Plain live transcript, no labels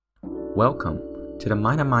Welcome to the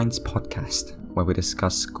Minor Minds podcast, where we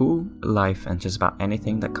discuss school, life, and just about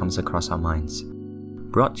anything that comes across our minds.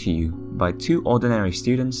 Brought to you by two ordinary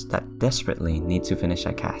students that desperately need to finish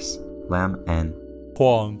their CAS, Lam and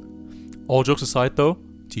Huang. All jokes aside though,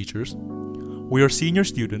 teachers, we are senior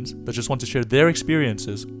students that just want to share their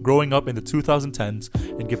experiences growing up in the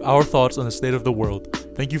 2010s and give our thoughts on the state of the world.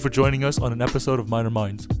 Thank you for joining us on an episode of Minor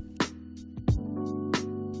Minds.